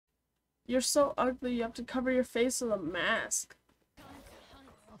You're so ugly, you have to cover your face with a mask.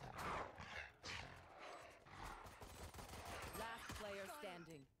 Last player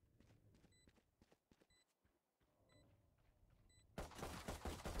standing.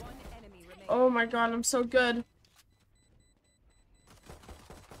 One enemy remaining. Oh my god, I'm so good.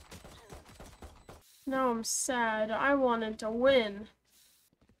 Now I'm sad. I wanted to win.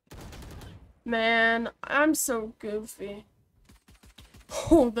 Man, I'm so goofy.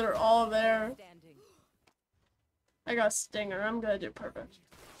 Oh, they're all there. Standing. I got Stinger. I'm gonna do perfect.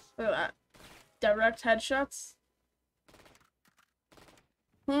 Look at that. Direct headshots.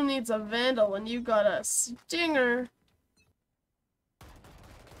 Who needs a Vandal when you got a Stinger?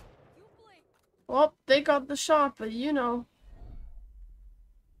 Well, they got the shot, but you know.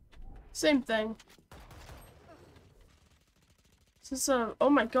 Same thing. This is a... Oh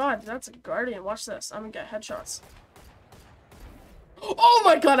my god, that's a Guardian. Watch this. I'm gonna get headshots. Oh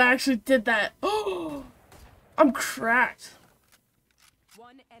my god, I actually did that. Oh, I'm cracked.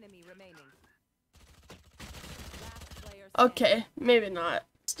 One enemy remaining. Last player standing. Okay, maybe not.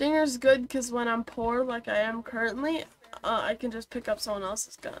 Stinger's good because when I'm poor, like I am currently, I can just pick up someone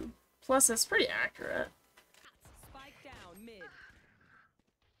else's gun. Plus, it's pretty accurate. Spike down mid.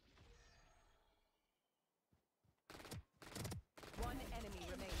 One enemy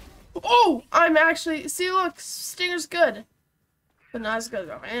remaining. Oh, I'm actually... See, look, Stinger's good. But not as good as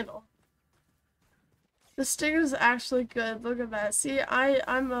a Vandal. The Stinger's actually good. Look at that. See,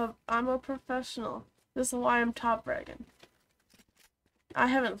 I'm a professional. This is why I'm top bragging. I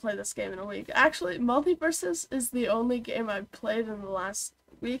haven't played this game in a week. Actually, Multiversus is the only game I've played in the last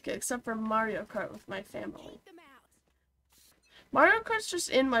week, except for Mario Kart with my family. Mario Kart's just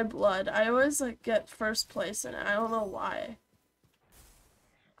in my blood. I always like get first place in it. I don't know why.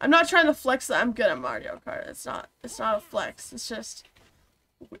 I'm not trying to flex that I'm good at Mario Kart. It's not a flex. It's just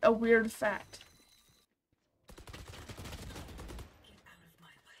a weird fact.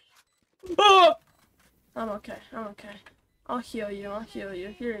 Oh! I'm okay. I'm okay. I'll heal you. I'll heal you.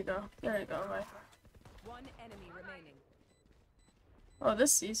 Here you go. There you go. Right. One enemy remaining. Oh,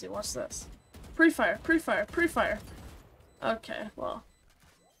 this is easy. Watch this. Pre-fire. Pre-fire. Pre-fire. Okay, well.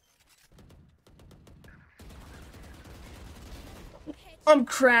 I'm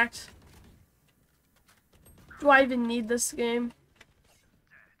cracked. Do I even need this game?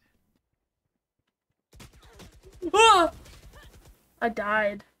 Ah! I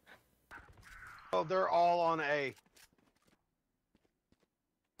died. Oh, they're all on A.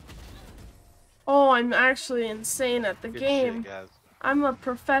 Oh, I'm actually insane at the Good game. shit, guys. I'm a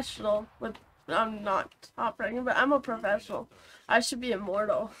professional with... I'm not top ranking, but I'm a professional. I should be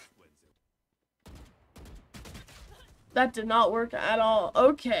immortal. That did not work at all.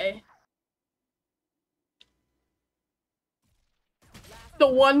 Okay. The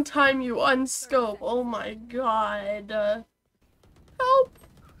one time you unscope. Oh my god. Help.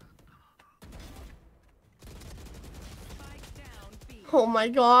 Spike down B. Oh my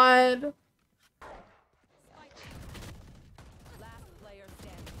god. Last player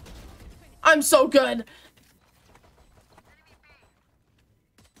standing. I'm so good.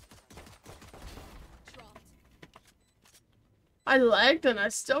 I lagged and I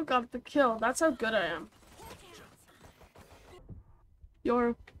still got the kill. That's how good I am.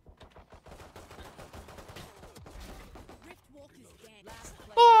 You're...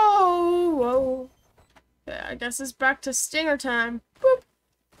 Oh, whoa. Okay, I guess it's back to Stinger time. Boop,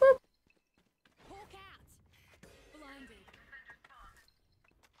 boop.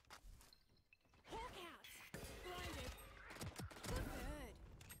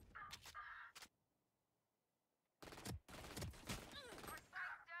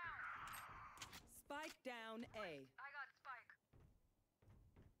 Spike down A.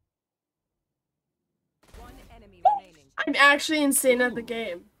 One enemy remaining. I'm actually insane at the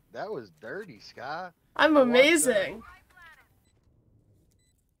game. That was dirty, Sky. I'm I watched that. amazing.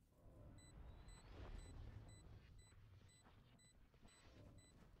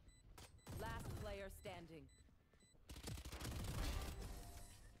 Last player standing.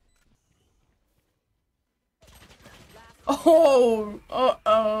 Oh,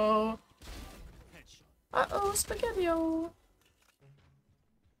 uh-oh. Uh-oh, Spaghetti-O.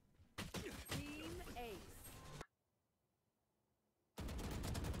 Team Ace.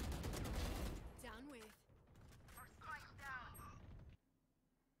 Down with.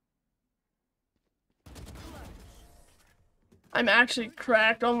 I'm actually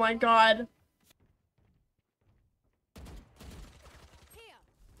cracked. Oh my god. Here.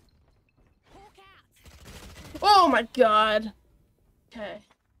 Hawk out. Oh my god. Okay.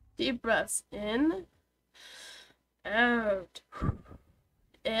 Deep breaths in. Out.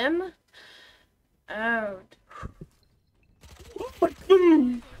 In. out.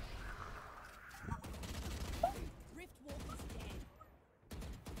 Rift Walker's dead.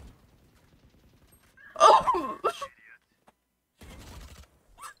 Oh!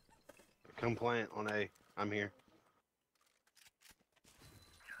 Come plant on A. I'm here.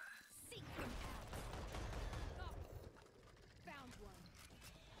 Seek them out. Oh, found one.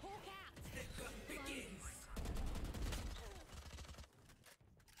 Hawk out. Begins.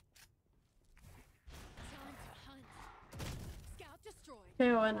 Time to hunt. Scout destroyed.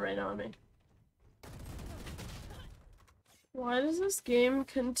 KON right on me. Why does this game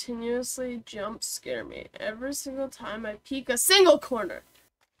continuously jump scare me every single time I peek a single corner?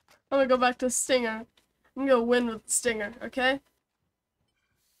 I'm gonna go back to Stinger. I'm gonna win with Stinger, okay?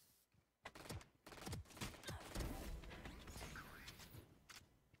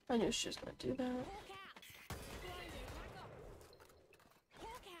 I knew she was gonna do that. Hawk out. Blinded. Back up.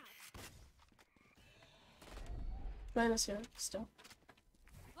 Hawk out. Minus here, still.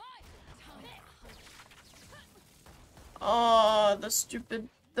 Hi. Time to hunt. Oh, the stupid,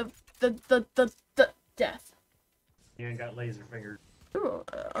 the death. You ain't got laser fingers. Ooh,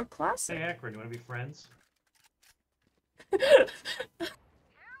 a classic. Hey, Akron, you wanna be friends?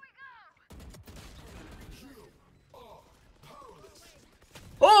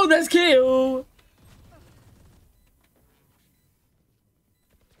 Oh, that's KO!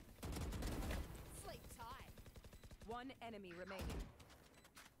 Sleep tight. One enemy remaining.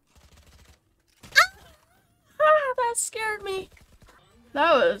 Ah, that scared me.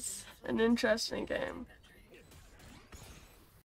 That was an interesting game.